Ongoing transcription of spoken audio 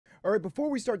All right, before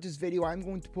we start this video, I'm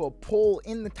going to put a poll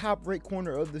in the top right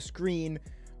corner of the screen.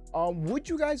 Would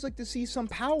you guys like to see some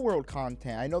Power World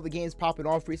content? I know the game's popping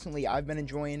off recently. I've been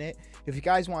enjoying it. If you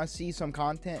guys want to see some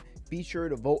content, be sure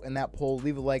to vote in that poll.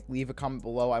 Leave a like, leave a comment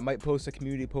below. I might post a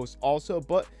community post also,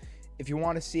 but if you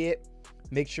want to see it,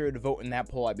 make sure to vote in that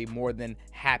poll. I'd be more than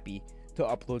happy to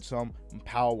upload some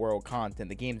Power World content.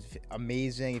 The game's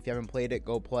amazing. If you haven't played it,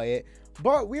 go play it.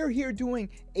 But we're here doing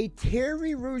a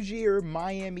Terry Rozier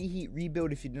Miami Heat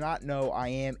rebuild. If you do not know, I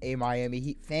am a Miami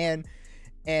Heat fan,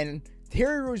 and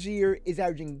Terry Rozier is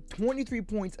averaging 23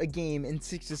 points a game and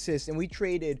 6 assists, and we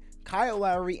traded Kyle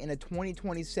Lowry in a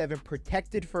 2027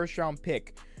 protected first-round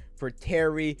pick for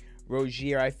Terry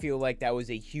Rozier. I feel like that was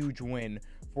a huge win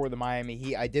for the Miami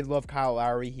Heat. I did love Kyle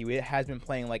Lowry. He has been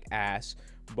playing like ass,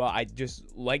 but I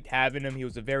just liked having him. He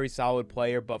was a very solid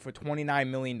player, but for $29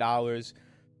 million,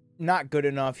 not good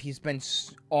enough. He's been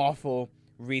awful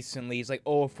recently. He's like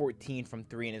 0 of 14 from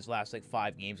 3 in his last like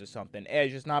 5 games or something.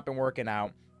 It's just not been working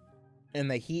out. And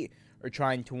the Heat are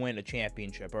trying to win a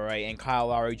championship, all right? And Kyle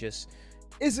Lowry just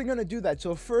isn't going to do that.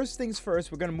 So first things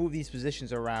first, we're going to move these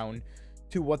positions around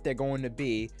to what they're going to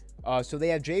be. So they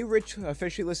have Jay Rich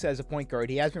officially listed as a point guard.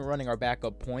 He has been running our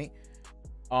backup point.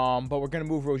 But we're going to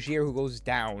move Rozier, who goes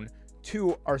down,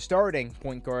 to our starting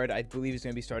point guard. I believe he's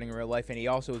going to be starting in real life, and he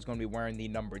also is going to be wearing the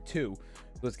number 2.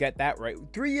 Let's get that right.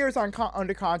 3 years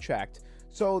under contract.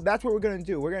 So that's what we're going to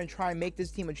do. We're going to try and make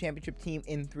this team a championship team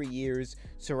in 3 years,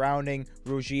 surrounding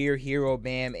Rozier, Hero,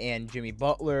 Bam, and Jimmy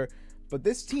Butler. But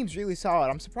this team's really solid.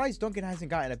 I'm surprised Duncan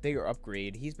hasn't gotten a bigger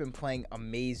upgrade. He's been playing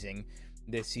amazing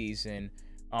this season.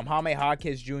 Jaime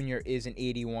Jaquez Jr. is an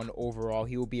 81 overall.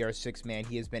 He will be our 6th man.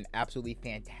 He has been absolutely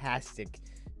fantastic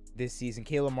this season.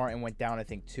 Caleb Martin went down, I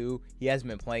think, 2. He hasn't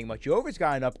been playing much. Jovic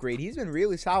got an upgrade. He's been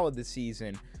really solid this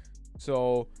season.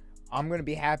 So I'm going to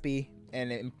be happy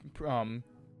and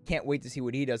can't wait to see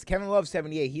what he does. Kevin Love,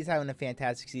 78. He's having a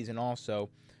fantastic season also.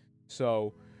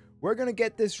 So we're going to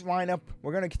get this lineup.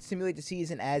 We're going to simulate the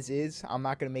season as is. I'm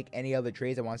not going to make any other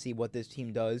trades. I want to see what this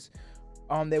team does.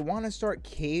 They want to start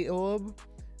Caleb.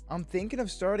 I'm thinking of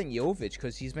starting Jovic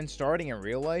because he's been starting in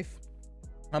real life.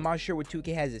 I'm not sure what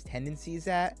 2K has his tendencies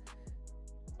at.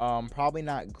 Probably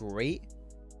not great.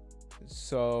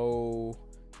 So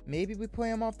maybe we play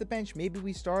him off the bench. Maybe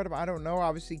we start him. I don't know.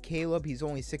 Obviously, Caleb, he's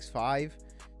only 6'5".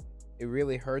 It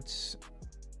really hurts.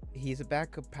 He's a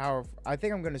backup power. I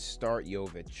think I'm going to start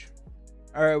Jovic.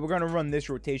 All right, we're going to run this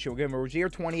rotation. We're giving Rozier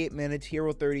 28 minutes,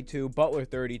 Hero 32, Butler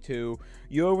 32.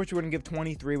 Jovic, we're going to give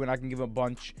 23. We're not going to give him a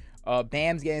bunch.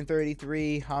 Bam's getting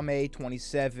 33, Jaime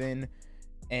 27,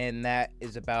 and that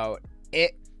is about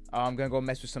it. I'm going to go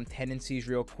mess with some tendencies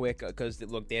real quick because,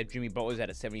 look, they have Jimmy Butler's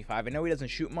at a 75. I know he doesn't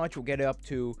shoot much. We'll get it up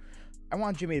to, I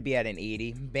want Jimmy to be at an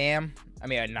 80.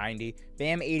 At 90.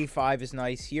 Bam, 85 is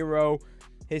nice. Hero,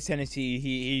 his tendency,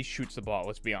 he shoots the ball,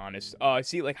 let's be honest.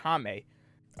 See, like Jaime,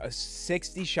 a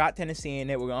 60 shot tendency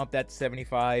in it. We're going to up that to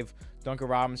 75. Duncan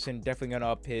Robinson, definitely going to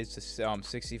up his to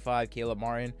 65. Caleb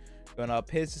Martin, going to up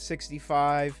his to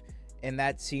 65. And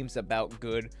that seems about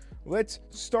good. Let's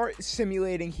start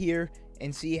simulating here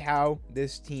and see how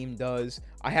this team does.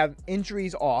 I have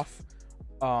injuries off.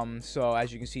 So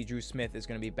as you can see, Drew Smith is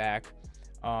going to be back.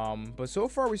 But so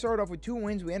far, we started off with 2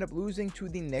 wins. We end up losing to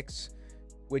the Knicks,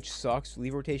 which sucks.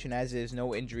 Leave rotation as is.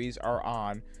 No injuries are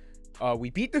on.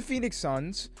 We beat the Phoenix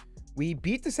Suns. We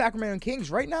beat the Sacramento Kings.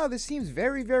 Right now, this team's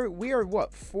very, we are,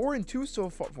 what, 4-2 so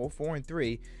far? Well,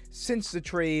 4-3 since the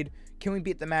trade. Can we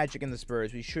beat the Magic and the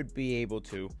Spurs? We should be able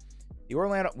to. The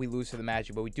Orlando, we lose to the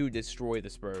Magic, but we do destroy the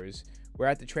Spurs. We're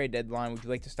at the trade deadline. Would you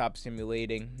like to stop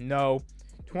simulating? No.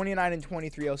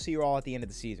 29-23. I'll see you all at the end of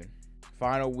the season.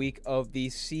 Final week of the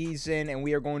season, and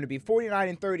we are going to be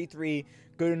 49-33.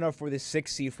 Good enough for the 6th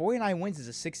seed. 49 wins is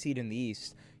a 6th seed in the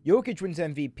East. Jokic wins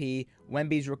MVP.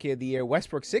 Wemby's Rookie of the Year.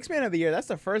 Westbrook, 6th Man of the Year. That's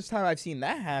the first time I've seen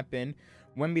that happen.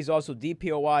 Wemby's also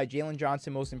DPOY. Jalen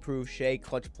Johnson, Most Improved. Shea,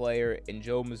 Clutch Player. And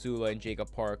Joe Mazzulla and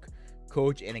Jacob Park,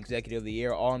 Coach and Executive of the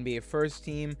Year. All NBA First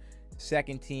Team,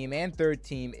 Second Team, and Third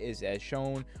Team is as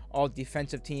shown. All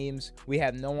defensive teams, we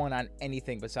have no one on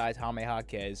anything besides Jaime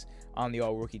Jaquez on the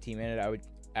All-Rookie team. And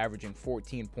averaging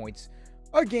 14 points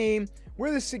a game.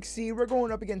 We're the 6th seed. We're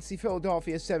going up against the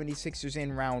Philadelphia 76ers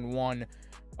in round 1.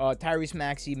 Tyrese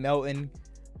Maxey, Melton.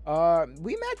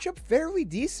 We match up fairly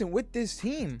decent with this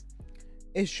team.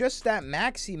 It's just that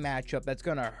Maxey matchup that's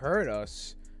going to hurt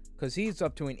us because he's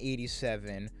up to an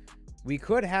 87. We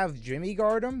could have Jimmy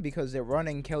guard him because they're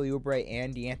running Kelly Oubre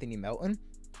and DeAnthony Melton.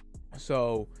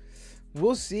 So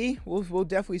we'll see. We'll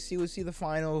definitely see. We'll see the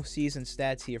final season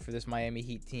stats here for this Miami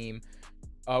Heat team.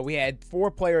 We had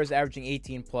 4 players averaging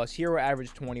 18 plus. Hero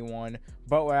averaged 21,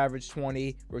 Butler averaged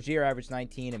 20, Rozier averaged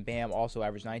 19, and Bam also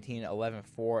averaged 19, 11,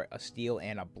 4, a steal,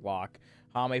 and a block.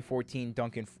 Jaime 14,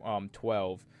 Duncan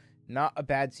 12. Not a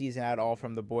bad season at all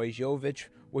from the boys. Jovic,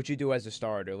 what you do as a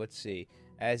starter? Let's see.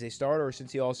 As a starter,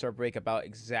 since the All-Star break, about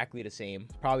exactly the same.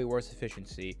 Probably worse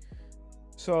efficiency.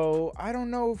 So, I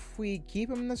don't know if we keep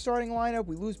him in the starting lineup.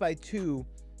 We lose by 2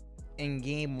 in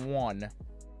game 1.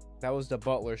 That was the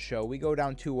Butler show. We go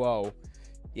down 2-0.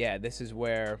 Yeah, this is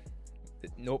where...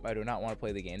 Nope, I do not want to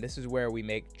play the game. This is where we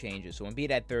make changes. So,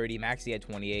 Embiid at 30, Maxey at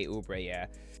 28, Oubre, yeah.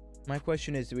 My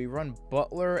question is, do we run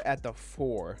Butler at the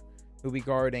 4? Who'll be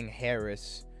guarding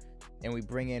Harris, and we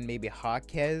bring in maybe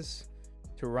Jaquez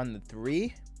to run the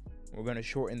 3? We're going to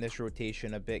shorten this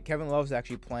rotation a bit. Kevin Love's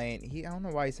actually playing. I don't know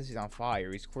why he says he's on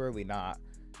fire. He's clearly not.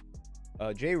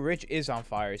 Jay Rich is on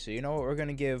fire, so you know what? We're going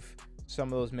to give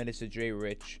some of those minutes to Jay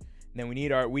Rich. And then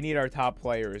we need our top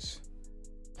players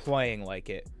playing like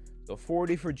it. So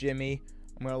 40 for Jimmy.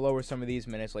 I'm going to lower some of these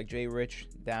minutes, like Jay Rich,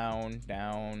 down,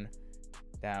 down,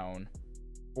 down.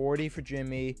 40 for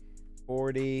Jimmy,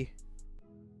 40,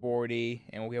 40,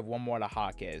 and we have one more to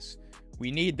Jaquez.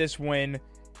 We need this win,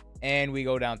 and we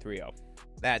go down 3-0.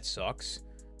 That sucks.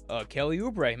 Kelly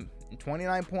Oubre,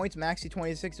 29 points, Maxey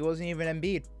 26. It wasn't even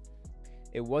Embiid.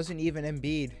 It wasn't even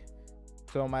Embiid.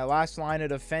 So my last line of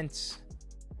defense,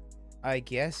 I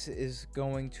guess, is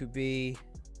going to be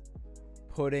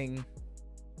putting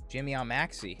Jimmy on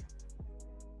Maxey.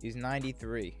 He's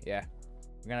 93. Yeah.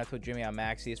 We're going to put Jimmy on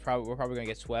Maxey. We're probably going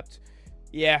to get swept.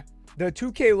 Yeah. The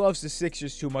 2K loves the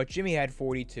Sixers too much. Jimmy had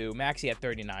 42. Maxey had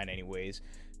 39 anyways.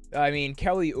 I mean,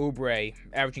 Kelly Oubre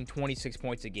averaging 26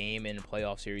 points a game in a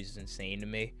playoff series is insane to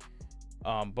me.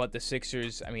 But the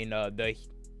Sixers, I mean, the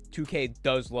 2K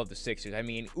does love the Sixers. I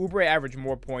mean, Oubre averaged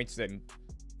more points than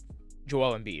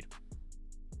Joel Embiid.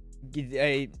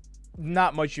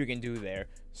 Not much you can do there.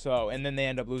 So, and then they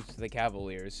end up losing to the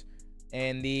Cavaliers.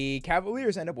 And the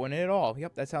Cavaliers end up winning it all.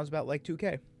 Yep, that sounds about like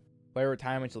 2K. Player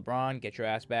retirements, LeBron, get your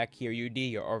ass back here. UD,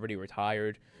 you're already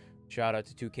retired. Shout out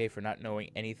to 2K for not knowing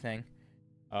anything.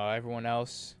 Everyone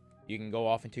else, you can go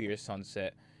off into your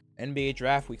sunset. NBA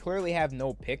draft, we clearly have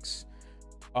no picks.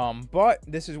 But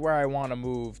this is where I want to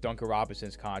move Duncan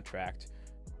Robinson's contract.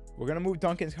 We're going to move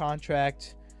Duncan's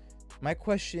contract. My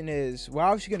question is, we're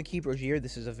obviously going to keep Rozier.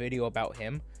 This is a video about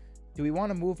him. Do we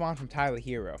want to move on from Tyler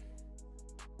Hero?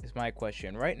 Is my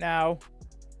question. Right now,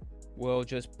 we'll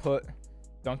just put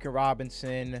Duncan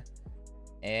Robinson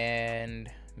and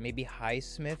maybe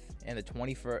Highsmith and the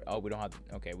 21st. Oh, we don't have.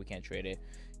 Okay, we can't trade it.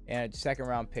 And second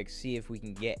round pick. See if we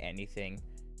can get anything.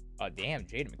 Oh, damn.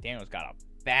 Jaden McDaniels got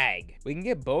a bag. We can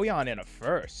get Bojan in a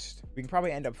first. We can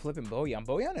probably end up flipping Bojan.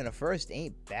 Bojan in a first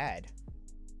ain't bad.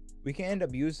 We can end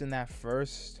up using that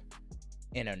first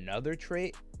in another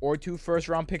trade. Or 2 first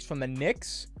round picks from the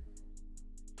Knicks.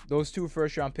 Those 2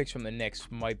 first round picks from the Knicks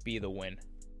might be the win.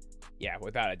 Yeah,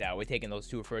 without a doubt. We're taking those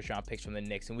 2 first round picks from the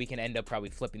Knicks. And we can end up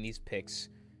probably flipping these picks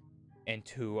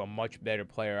into a much better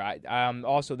player.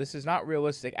 Also, this is not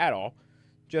realistic at all.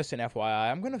 Just an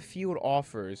FYI. I'm going to field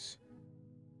offers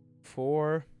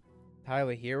for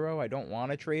Tyler Hero. I don't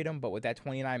want to trade him. But with that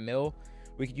 29 mil,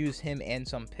 we could use him and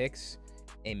some picks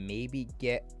and maybe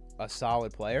get a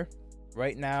solid player.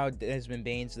 Right now, Desmond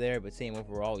Bane's there, but same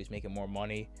overall. He's making more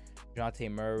money. Dejounte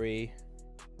Murray,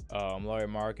 Larry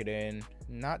Marketing,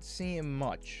 not seeing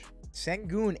much.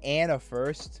 Sengun and a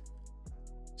first.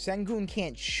 Sengun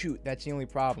can't shoot. That's the only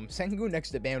problem. Sengun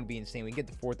next to Bam would be insane. We can get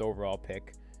the 4th overall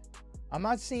pick. I'm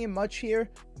not seeing much here,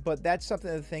 but that's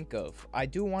something to think of. I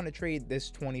do want to trade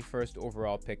this 21st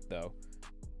overall pick, though.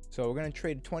 So we're going to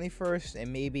trade 21st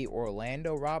and maybe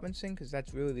Orlando Robinson, because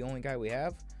that's really the only guy we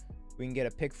have. We can get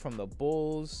a pick from the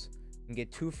Bulls. We can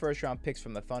get 2 first-round picks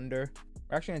from the Thunder.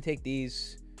 We're actually going to take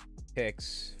these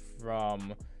picks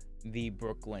from the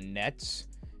Brooklyn Nets.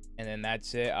 And then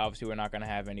that's it. Obviously, we're not going to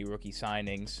have any rookie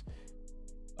signings.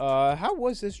 How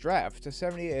was this draft? To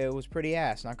 70, it was pretty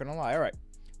ass, not going to lie. All right.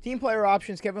 Team player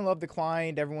options. Kevin Love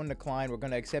declined. Everyone declined. We're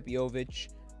going to accept Jovic.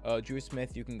 Drew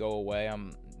Smith, you can go away.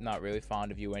 I'm not really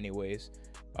fond of you anyways.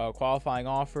 Qualifying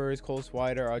offers. Cole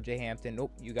Swider, RJ Hampton.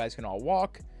 Nope, you guys can all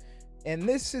walk. And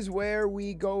this is where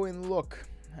we go and look.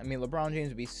 I mean, LeBron James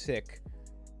would be sick.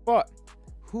 But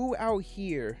who out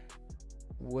here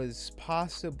was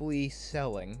possibly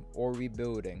selling or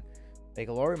rebuilding? Like,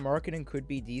 Laurie Marketing could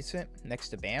be decent next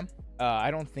to Bam.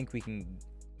 I don't think we can...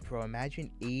 Bro,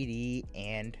 imagine AD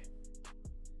and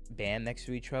Bam next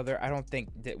to each other. I don't think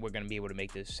that we're going to be able to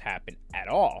make this happen at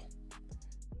all.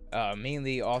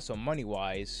 Mainly also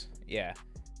money-wise. Yeah.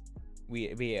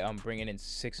 We bringing in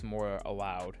 6 more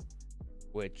allowed.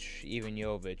 which even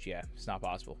Jovic, yeah, it's not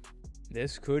possible.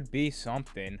 This could be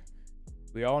something.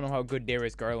 We all know how good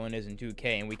Darius Garland is in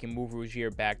 2K, and we can move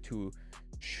ROIZER back to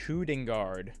shooting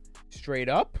guard. Straight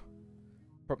up?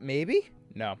 Maybe?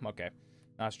 No, okay.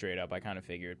 Not straight up, I kind of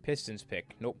figured. Pistons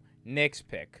pick. Nope. Knicks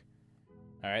pick.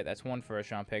 Alright, that's one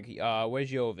first round pick.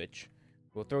 Where's Jovic?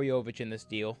 We'll throw Jovic in this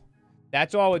deal.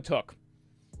 That's all it took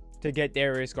to get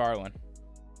Darius Garland.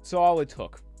 That's all it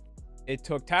took. It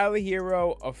took Tyler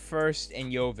Hero, a first,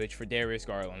 and Jovic for Darius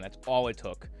Garland. That's all it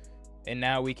took. And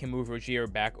now we can move ROIZER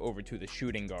back over to the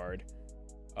shooting guard,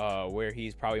 where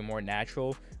he's probably more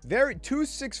natural. Two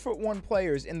 6'1"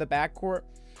 players in the backcourt.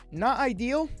 Not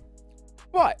ideal,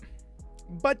 but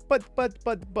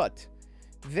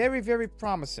very, very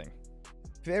promising.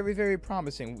 Very, very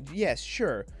promising. Yes,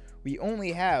 sure. We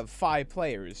only have 5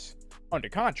 players under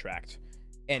contract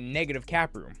and negative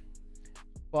cap room.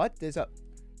 But there's a...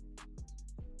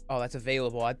 Oh, that's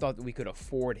available. I thought that we could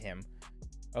afford him.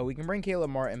 Oh, we can bring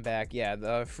Caleb Martin back. Yeah,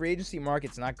 the free agency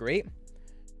market's not great.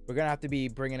 We're going to have to be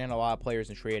bringing in a lot of players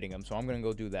and trading them, so I'm going to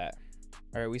go do that.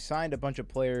 All right, we signed a bunch of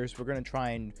players. We're going to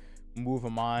try and move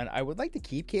them on. I would like to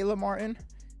keep Caleb Martin.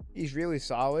 He's really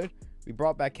solid. We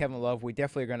brought back Kevin Love. We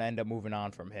definitely are going to end up moving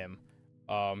on from him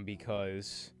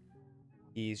because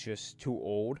he's just too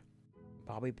old.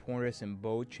 Bobby Portis and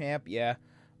Beauchamp. Yeah,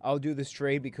 I'll do this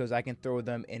trade because I can throw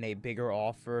them in a bigger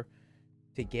offer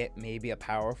to get maybe a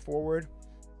power forward.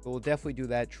 But we'll definitely do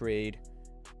that trade.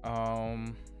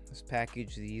 Let's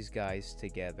package these guys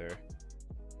together,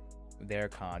 their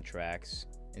contracts,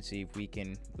 and see if we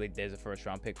can... Like, there's a first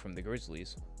round pick from the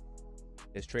Grizzlies.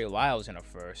 There's Trey Lyles in a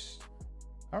first.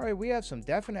 All right, we have some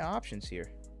definite options here.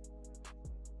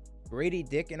 Grady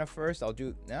Dick in a first. I'll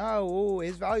do... No,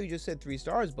 his value just said 3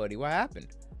 stars, buddy. What happened?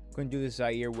 Couldn't do the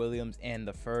Zaire Williams and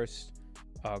the first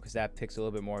because that pick's a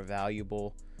little bit more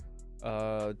valuable.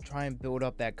 Try and build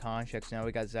up that contract. So now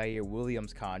we got Zaire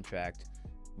Williams contract.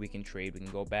 We can trade. We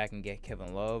can go back and get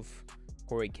Kevin Love,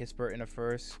 Corey Kispert in a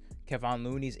first, Kevon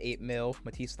Looney's 8 mil,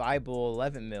 Matisse Thybulle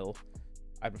 11 mil.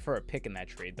 I prefer a pick in that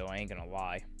trade though. I ain't gonna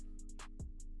lie.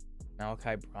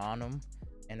 Malachi Branham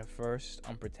in a first,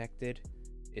 unprotected,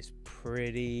 is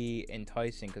pretty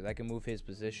enticing because I can move his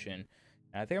position.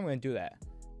 And I think I'm gonna do that.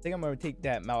 I think I'm gonna take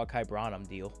that Malachi Branham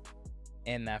deal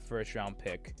and that first round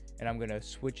pick, and I'm gonna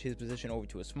switch his position over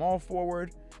to a small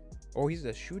forward. Oh, he's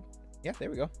a shoot. Yeah,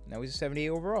 there we go. Now he's a 78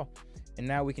 overall, and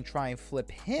now we can try and flip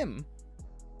him.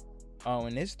 Oh,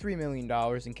 and it's $3 million in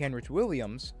Kenrich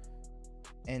Williams,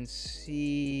 and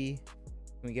see.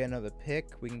 Can we get another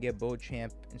pick? We can get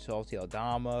Beauchamp and Salty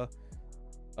Aldama.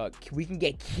 We can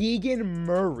get Keegan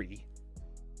Murray.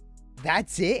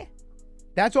 That's it.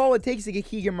 That's all it takes to get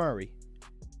Keegan Murray,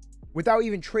 without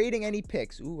even trading any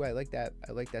picks. Ooh, I like that.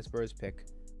 I like that Spurs pick.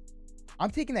 I'm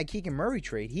taking that Keegan Murray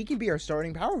trade. He can be our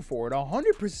starting power forward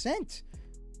 100%.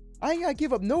 I ain't got to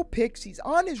give up no picks. He's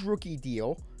on his rookie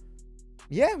deal.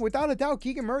 Yeah, without a doubt,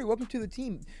 Keegan Murray, welcome to the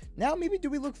team. Now, maybe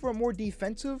do we look for a more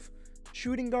defensive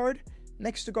shooting guard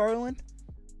next to Garland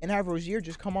and have ROIZER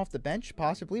just come off the bench?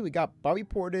 Possibly. We got Bobby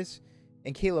Portis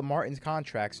and Caleb Martin's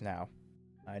contracts now.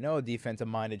 I know a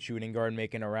defensive-minded shooting guard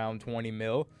making around 20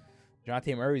 mil.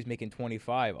 Dejounte Murray's making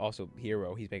 25. Also,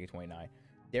 Hero, he's making 29.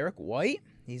 Derek White,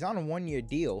 he's on a 1-year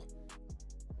deal.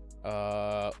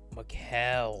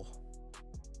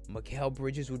 Mikal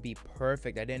Bridges would be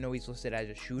perfect. I didn't know he's listed as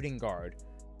a shooting guard.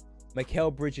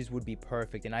 Mikal Bridges would be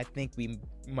perfect, and I think we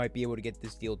might be able to get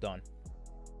this deal done.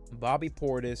 Bobby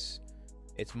Portis,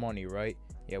 it's money, right?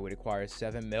 Yeah, we require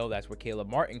 7 mil. That's where Caleb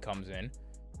Martin comes in.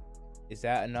 Is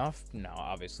that enough? No,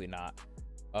 obviously not.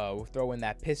 We'll throw in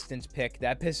that Pistons pick.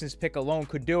 That Pistons pick alone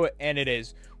could do it, and it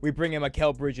is. We bring in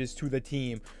Mikal Bridges to the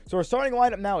team. So our starting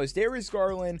lineup now is Darius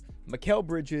Garland, Mikal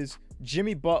Bridges,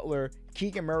 Jimmy Butler,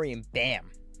 Keegan Murray, and Bam.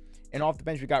 And off the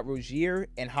bench, we got ROIZER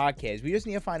and Hodges. We just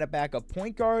need to find a backup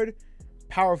point guard,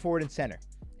 power forward, and center.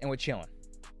 And we're chilling.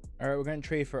 All right, we're going to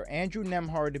trade for Andrew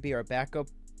Nembhard to be our backup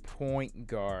point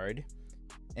guard.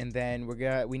 And then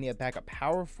we need a backup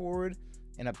power forward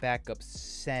and a backup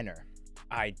center.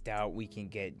 I doubt we can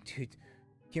get... Dude,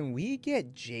 can we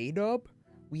get J-Dub?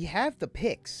 We have the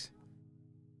picks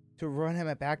to run him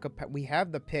at backup. We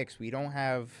have the picks. We don't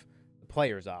have the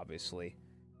players, obviously.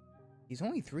 He's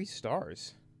only 3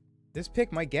 stars. This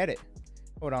pick might get it.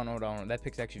 Hold on. That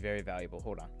pick's actually very valuable.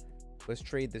 Hold on. Let's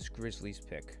trade this Grizzlies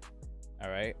pick. All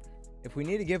right. If we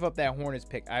need to give up that Hornets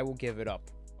pick, I will give it up.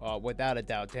 Without a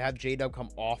doubt. To have J-Dub come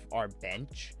off our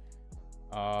bench.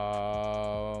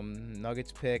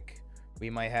 Nuggets pick. We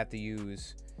might have to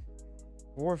use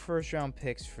 4 first-round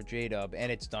picks for J-Dub,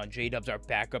 and it's done. J-Dub's our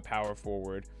backup power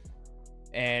forward.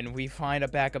 And we find a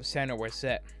backup center, we're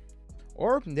set.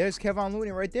 Or there's Kevon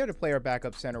Looney right there to play our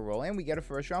backup center role, and we get a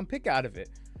first-round pick out of it.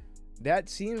 That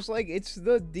seems like it's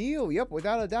the deal. Yep,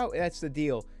 without a doubt, that's the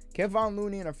deal. Kevon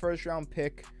Looney and a first-round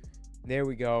pick. There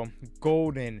we go.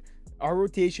 Golden. Our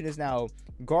rotation is now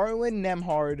Garland,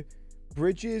 Nembhard,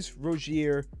 Bridges,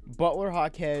 Rozier, Butler,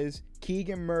 Jaquez,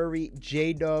 Keegan Murray,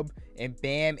 J-Dub, and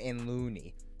Bam and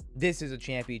Looney. This is a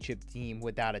championship team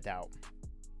without a doubt.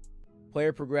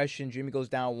 Player progression, Jimmy goes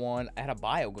down 1.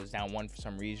 Adebayo goes down 1 for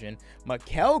some reason.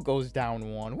 Mikal goes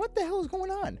down 1. What the hell is going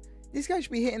on? These guys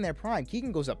should be hitting their prime.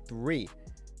 Keegan goes up 3.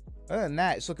 Other than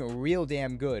that, it's looking real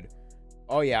damn good.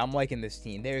 Oh yeah, I'm liking this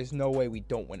team. There is no way we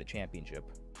don't win a championship.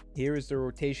 Here is the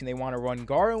rotation they want to run.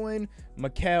 Garland,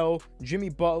 Mikal, Jimmy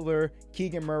Butler,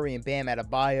 Keegan Murray, and Bam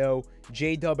Adebayo.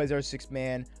 J-Dub as our 6th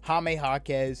man. Jaime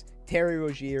Jaquez, Terry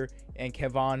Rozier, and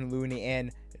Kevon Looney,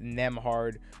 and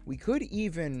Nembhard. We could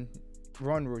even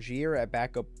run Rozier at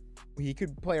backup. He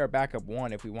could play our backup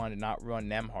 1 if we wanted to not run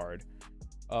Nembhard.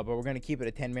 But we're going to keep it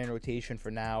a 10-man rotation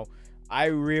for now. I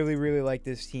really, really like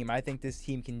this team. I think this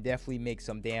team can definitely make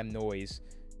some damn noise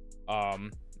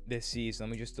this season.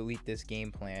 Let me just delete this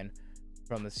game plan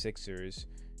from the Sixers.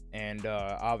 And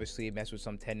obviously mess with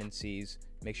some tendencies.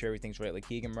 Make sure everything's right. Like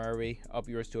Keegan Murray, up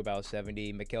yours to about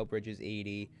 70. Mikal Bridges,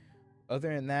 80.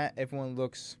 Other than that, everyone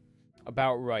looks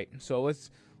about right. So let's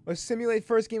simulate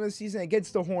first game of the season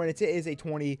against the Hornets. It is a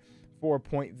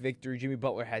 24-point victory. Jimmy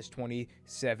Butler has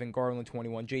 27. Garland,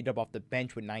 21. J-Dub off the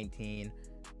bench with 19.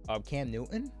 Cam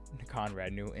Newton?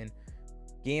 Conrad Newton.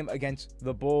 Game against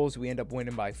the Bulls, we end up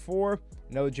winning by 4.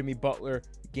 Another Jimmy Butler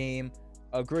game.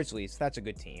 Grizzlies, that's a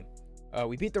good team.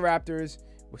 We beat the Raptors.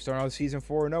 We're starting out the season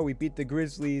 4-0. We beat the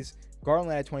Grizzlies.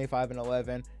 Garland at 25 and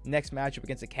 11. Next matchup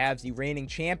against the Cavs, the reigning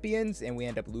champions, and we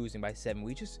end up losing by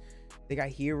 7. They got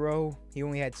Hero. He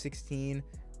only had 16.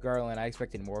 Garland, I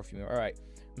expected more from you. All right,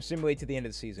 I'm simulating to the end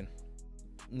of the season.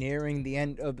 Nearing the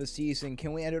end of the season,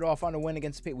 can we end it off on a win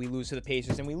against the Pacers? We lose to the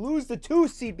Pacers, and we lose the 2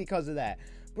 seed because of that.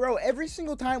 Bro, every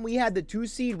single time we had the 2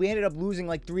 seed, we ended up losing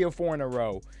like 3 or 4 in a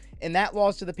row. And that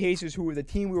loss to the Pacers, who were the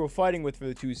team we were fighting with for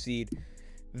the 2 seed,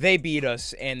 they beat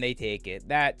us, and they take it.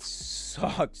 That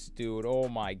sucks, dude. Oh,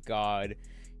 my God.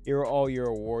 Here are all your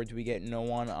awards. We get no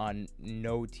one on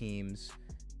no teams.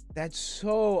 That's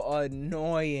so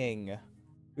annoying.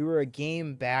 We were a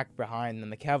game back behind them.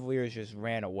 The Cavaliers just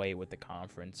ran away with the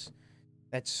conference.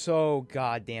 That's so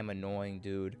goddamn annoying,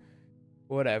 dude.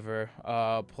 Whatever.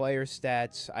 Player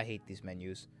stats. I hate these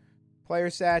menus. Player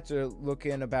stats are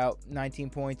looking about 19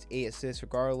 points, 8 assists for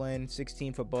Garland,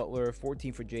 16 for Butler,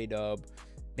 14 for J-Dub.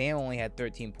 Bam only had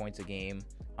 13 points a game.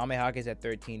 Jaime Jaquez at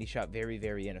 13. He shot very,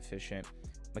 very inefficient.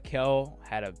 Mikal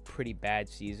had a pretty bad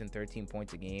season, 13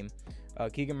 points a game.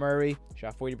 Keegan Murray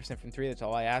shot 40% from 3. That's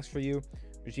all I asked for you.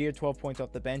 Rozier, 12 points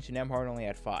off the bench, and Nembhard only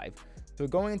had 5. So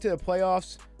going into the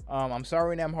playoffs, I'm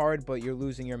sorry, Nembhard, but you're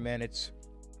losing your minutes.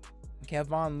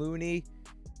 Kevon Looney,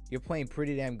 you're playing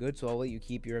pretty damn good, so I'll let you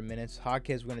keep your minutes.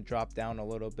 Jaquez, we're going to drop down a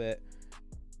little bit.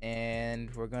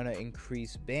 And we're going to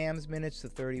increase Bam's minutes to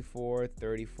 34,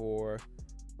 34.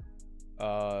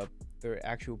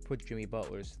 Actually, we'll put Jimmy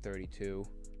Butler's 32.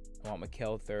 I want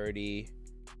Mikal 30.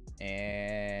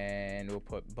 And we'll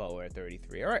put Butler at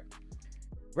 33. All right.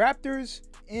 Raptors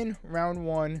in round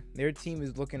 1. Their team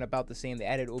is looking about the same. They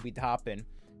added Obi Toppin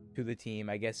to the team,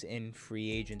 I guess, in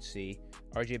free agency.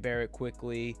 RJ Barrett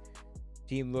quickly.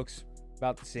 Team looks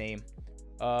about the same.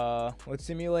 Let's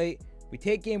simulate. We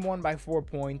take game 1 by 4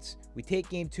 points. We take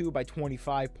game 2 by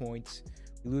 25 points.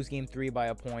 We lose game 3 by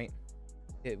a point.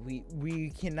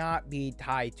 We cannot be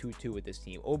tied 2-2 with this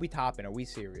team. Obi Toppin, are we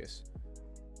serious?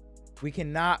 We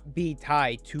cannot be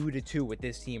tied 2-2 with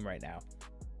this team right now.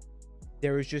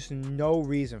 There is just no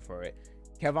reason for it.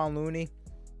 Kevon Looney,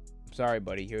 I'm sorry,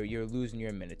 buddy. You're losing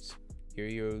your minutes.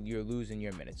 You're losing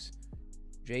your minutes.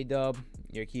 J-Dub,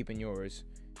 you're keeping yours.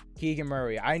 Keegan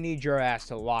Murray, I need your ass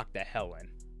to lock the hell in.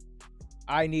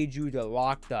 I need you to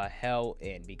lock the hell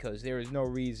in, because there is no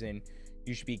reason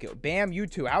you should be good. Bam, you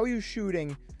too. How are you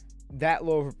shooting that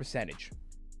low of a percentage?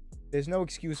 There's no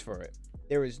excuse for it.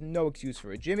 There is no excuse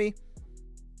for it. Jimmy,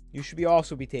 you should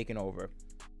also be taken over.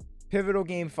 Pivotal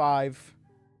game 5,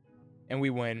 and we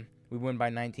win. We win by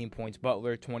 19 points.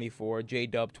 Butler, 24.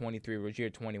 J-Dub, 23. Rozier,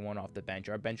 21 off the bench.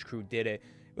 Our bench crew did it.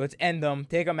 Let's end them.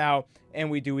 Take them out, and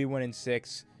we do. We win in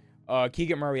 6.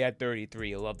 Keegan Murray at 33.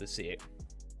 You'll love to see it.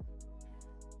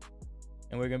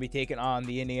 And we're going to be taking on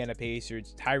the Indiana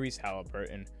Pacers. Tyrese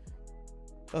Halliburton.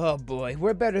 Oh, boy.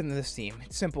 We're better than this team.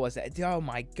 It's simple as that. Oh,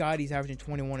 my God. He's averaging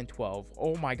 21 and 12.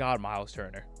 Oh, my God, Miles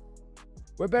Turner.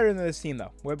 We're better than this team,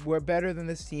 though. We're better than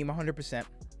this team 100%.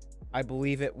 I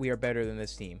believe it. We are better than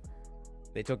this team.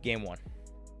 They took game 1.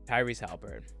 Tyrese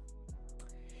Halliburton.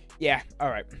 Yeah, all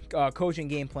right. Coaching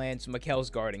game plans. Mikel's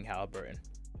guarding Halliburton.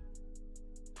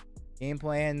 Game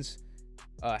plans.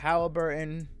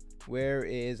 Halliburton. Where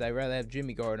is... I'd rather have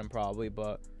Jimmy guard him probably,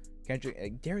 but...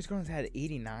 Darius Garland's had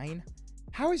 89?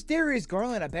 How is Darius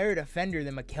Garland a better defender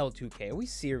than Mikel 2K? Are we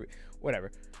serious?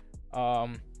 Whatever.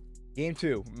 Game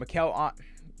 2. Mikel...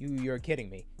 You're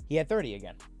kidding me. He had 30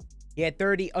 again. He had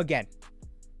 30 again.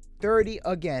 30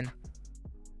 again.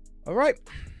 All right.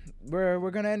 We're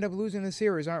going to end up losing the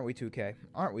series, aren't we, 2K?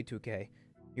 Aren't we, 2K?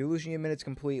 You're losing your minutes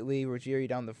completely. Rozier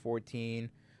down to 14.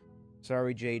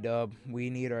 Sorry, J-Dub. We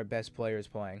need our best players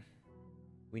playing.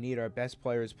 We need our best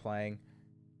players playing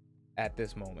at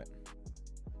this moment.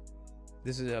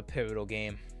 This is a pivotal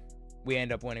game. We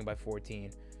end up winning by 14.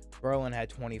 Garland had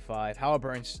 25.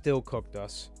 Halliburton still cooked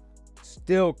us.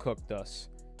 Still cooked us.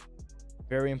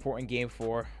 Very important game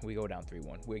 4. We go down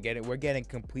 3-1. We're getting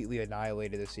completely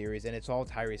annihilated this series, and it's all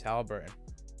Tyrese Halliburton.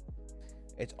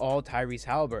 It's all Tyrese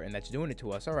Halliburton that's doing it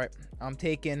to us. All right, I'm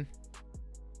taking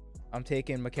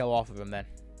Mikel off of him then.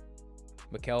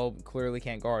 Mikel clearly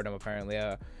can't guard him apparently.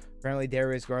 Apparently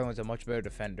Darius Garland's a much better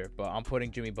defender, but I'm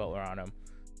putting Jimmy Butler on him.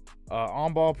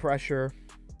 On ball pressure.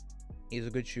 He's a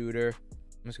good shooter.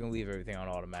 I'm just gonna leave everything on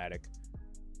automatic.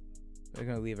 We're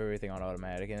gonna leave everything on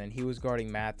automatic, and then he was guarding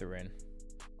Mathurin.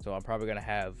 So I'm probably going to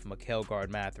have Mikel guard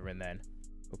Mathurin then.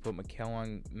 We'll put Mikel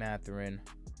on Mathurin.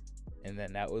 And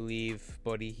then that will leave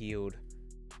Buddy Hield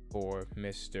for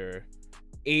Mr.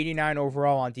 89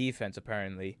 overall on defense,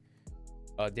 apparently.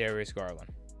 Darius Garland.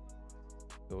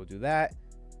 So we'll do that.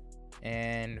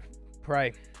 And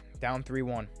pray. Down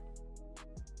 3-1.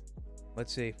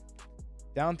 Let's see.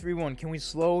 Down 3-1. Can we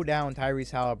slow down Tyrese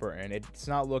Halliburton? It's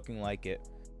not looking like it.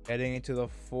 Heading into the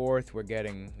 4th, we're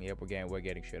getting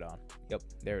shit on. Yep,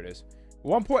 there it is.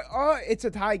 1 point. Oh, it's a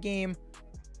tie game.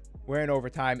 We're in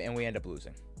overtime, and we end up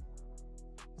losing.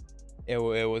 It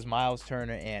was Miles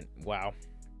Turner, and wow.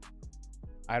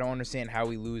 I don't understand how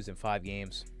we lose in 5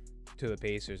 games to the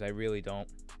Pacers. I really don't.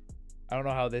 I don't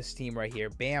know how this team right here.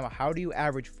 Bam, how do you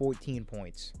average 14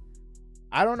 points?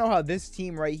 I don't know how this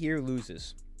team right here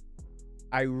loses.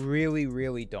 I really,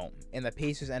 really don't. And the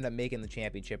Pacers end up making the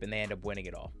championship, and they end up winning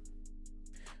it all.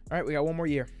 All right, we got 1 more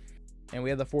year. And we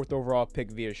have the 4th overall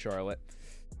pick via Charlotte.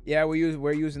 Yeah,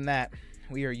 we're using that.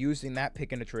 We are using that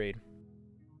pick in a trade.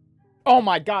 Oh,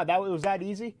 my God. Was that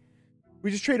easy?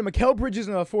 We just traded Mikal Bridges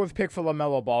in the 4th pick for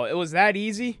LaMelo Ball. It was that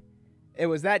easy? It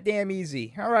was that damn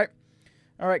easy. All right.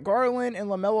 All right, Garland and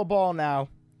LaMelo Ball now.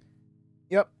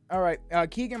 Yep. All right.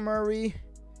 Keegan Murray...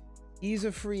 He's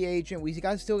a free agent. We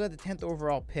still got the 10th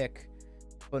overall pick,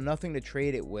 but nothing to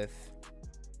trade it with.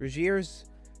 Rozier's...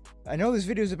 I know this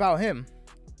video is about him,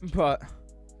 but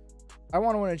I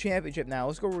want to win a championship now.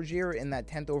 Let's go Rozier in that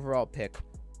 10th overall pick.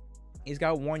 He's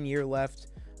got 1 year left.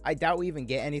 I doubt we even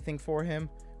get anything for him.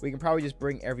 We can probably just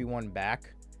bring everyone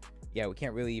back. Yeah, we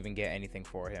can't really even get anything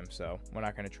for him, so we're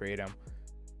not going to trade him.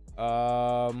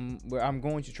 I'm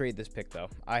going to trade this pick,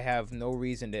 though. I have no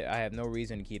reason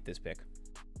to keep this pick.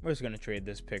 We're just going to trade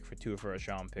this pick for 2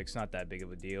 first-round picks. Not that big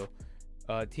of a deal.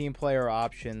 Team player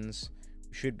options.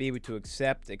 We should be able to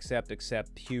accept.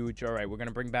 Huge. All right, we're going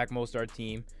to bring back most of our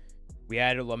team. We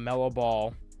added LaMelo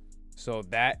Ball. So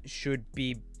that should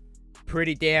be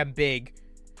pretty damn big.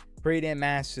 Pretty damn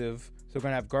massive. So we're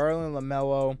going to have Garland,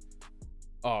 LaMelo.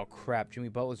 Oh, crap. Jimmy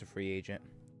Butler's a free agent.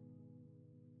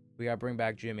 We got to bring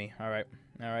back Jimmy. All right.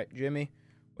 All right, Jimmy.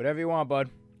 Whatever you want,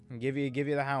 bud. Give you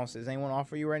the house. Does anyone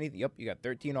offer you anything? Yep, you got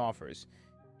 13 offers.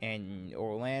 And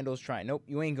Orlando's trying. Nope,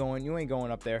 you ain't going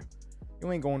up there.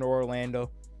 You ain't going to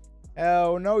Orlando.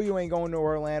 Hell no, you ain't going to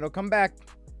Orlando. Come back.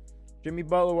 Jimmy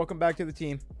Butler, welcome back to the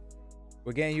team.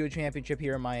 We're getting you a championship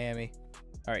here in Miami.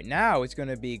 All right, now it's going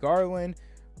to be Garland,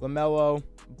 LaMelo,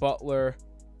 Butler,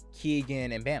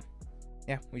 Keegan, and bam.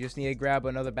 Yeah, we just need to grab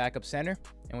another backup center,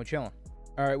 and we're chilling.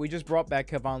 All right, we just brought back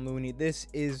Kevon Looney. This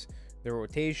is the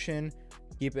rotation.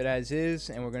 Keep it as is,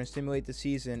 and we're going to stimulate the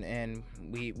season, and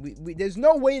we there's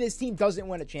no way this team doesn't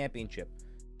win a championship.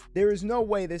 There is no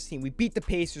way this team... We beat the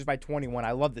Pacers by 21.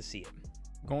 I love to see it.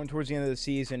 Going towards the end of the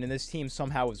season, and this team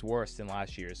somehow is worse than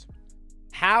last year's.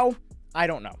 How? I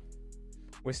don't know.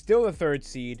 We're still the 3rd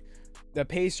seed. The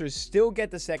Pacers still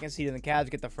get the 2nd seed, and the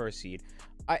Cavs get the 1st seed.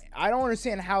 I don't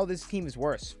understand how this team is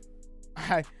worse.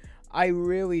 I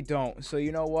really don't. So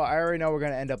you know what? I already know we're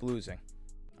going to end up losing.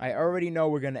 I already know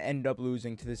we're going to end up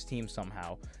losing to this team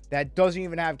somehow. That doesn't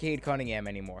even have Cade Cunningham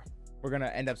anymore. We're going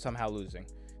to end up somehow losing.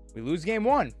 We lose game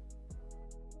 1.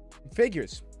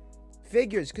 Figures.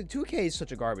 Because 2K is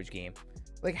such a garbage game.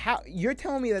 Like, how... You're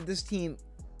telling me that this team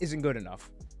isn't good enough.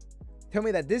 Tell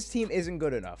me that this team isn't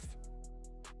good enough.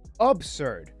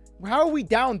 Absurd. How are we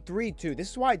down 3-2?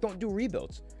 This is why I don't do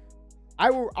rebuilds.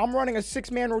 I'm running a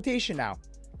 6-man rotation now.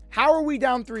 How are we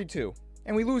down 3-2?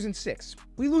 And we losing 6.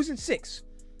 We losing 6.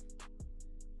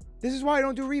 This is why I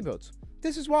don't do rebuilds.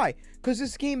 This is why. Because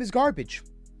this game is garbage.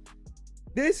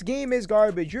 This game is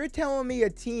garbage. You're telling me a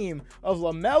team of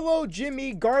LaMelo,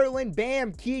 Jimmy, Garland,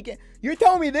 Bam, Keegan. You're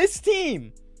telling me this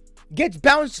team gets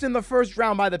bounced in the first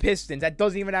round by the Pistons that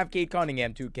doesn't even have Cade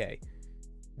Cunningham 2K.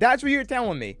 That's what you're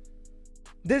telling me.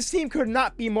 This team could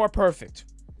not be more perfect.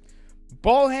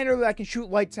 Ball handler that can shoot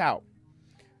lights out.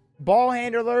 Ball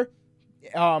handler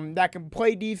that can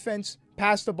play defense,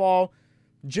 pass the ball.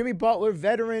 Jimmy Butler,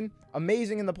 veteran,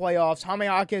 amazing in the playoffs. Jaime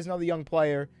Jaquez, another young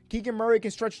player. Keegan Murray can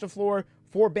stretch the floor.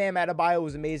 For Bam Adebayo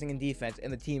was amazing in defense,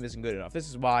 and the team isn't good enough. This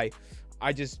is why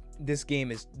this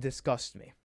game disgusts me.